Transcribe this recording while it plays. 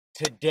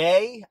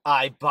Today,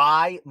 I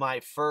buy my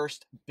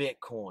first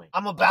Bitcoin.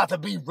 I'm about to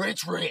be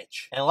rich.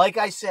 And like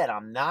I said,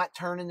 I'm not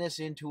turning this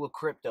into a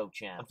crypto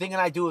channel. I'm thinking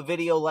I do a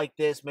video like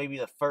this maybe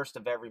the first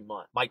of every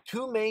month. My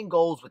two main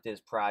goals with this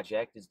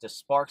project is to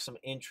spark some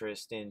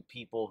interest in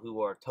people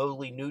who are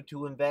totally new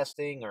to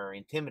investing or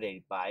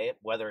intimidated by it,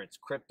 whether it's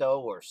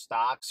crypto or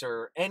stocks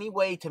or any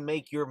way to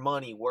make your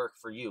money work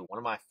for you. One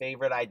of my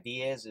favorite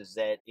ideas is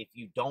that if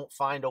you don't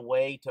find a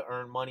way to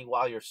earn money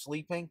while you're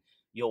sleeping,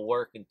 you'll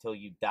work until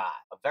you die.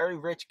 A very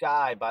rich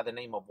guy by the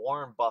name of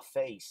Warren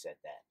Buffett said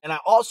that. And I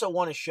also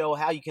want to show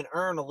how you can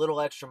earn a little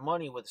extra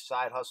money with a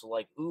side hustle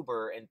like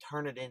Uber and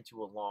turn it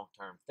into a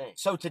long-term thing.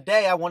 So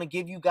today I want to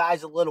give you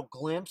guys a little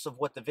glimpse of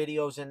what the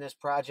videos in this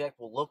project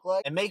will look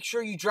like. And make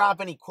sure you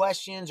drop any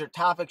questions or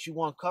topics you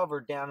want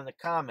covered down in the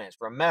comments.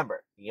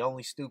 Remember, the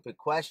only stupid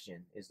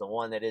question is the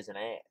one that isn't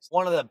asked.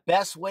 One of the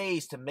best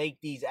ways to make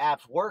these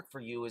apps work for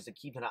you is to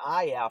keep an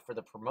eye out for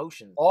the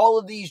promotions. All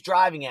of these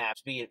driving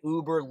apps, be it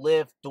Uber,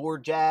 Lyft,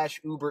 DoorDash,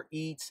 Uber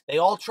Eats, they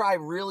all try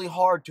really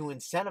hard to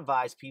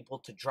incentivize people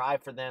to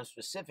drive for them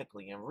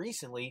specifically. And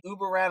recently,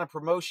 Uber ran a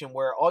promotion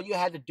where all you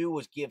had to do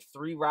was give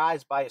 3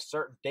 rides by a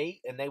certain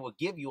date and they would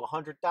give you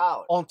 $100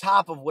 on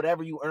top of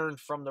whatever you earned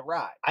from the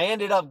ride. I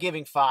ended up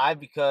giving 5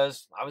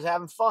 because I was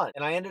having fun,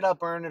 and I ended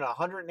up earning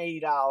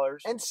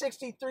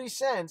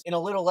 $180.63 in a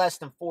little less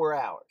than 4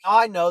 hours. Now,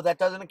 I know that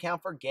doesn't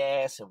account for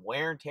gas and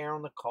wear and tear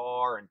on the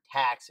car and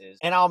taxes,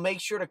 and I'll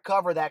make sure to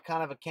cover that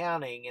kind of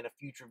accounting in a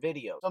future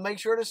video. So make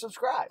sure to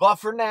subscribe. But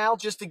for now,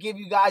 just to give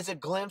you guys a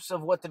glimpse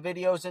of what the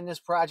videos in this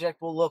project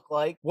will look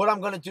like, what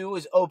I'm going to do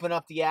is open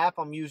up the app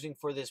I'm using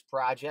for this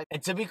project.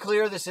 And to be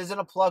clear, this isn't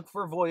a plug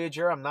for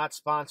Voyager. I'm not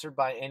sponsored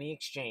by any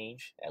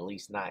exchange, at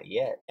least not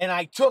yet. And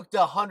I took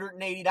the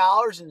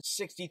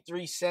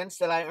 $180.63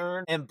 that I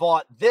earned and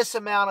bought this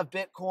amount of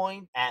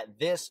Bitcoin at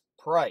this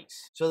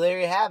price. So there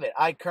you have it.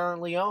 I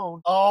currently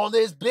own all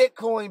this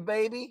Bitcoin,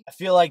 baby. I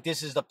feel like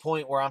this is the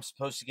point where I'm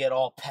supposed to get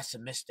all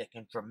pessimistic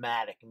and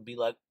dramatic and be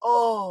like,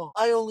 oh,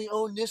 I only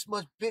own this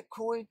much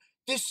Bitcoin.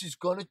 This is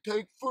gonna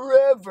take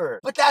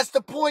forever. But that's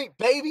the point,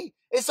 baby.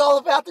 It's all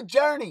about the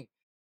journey.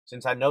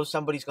 Since I know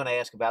somebody's gonna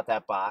ask about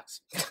that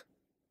box, that's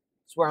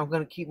where I'm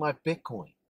gonna keep my Bitcoin.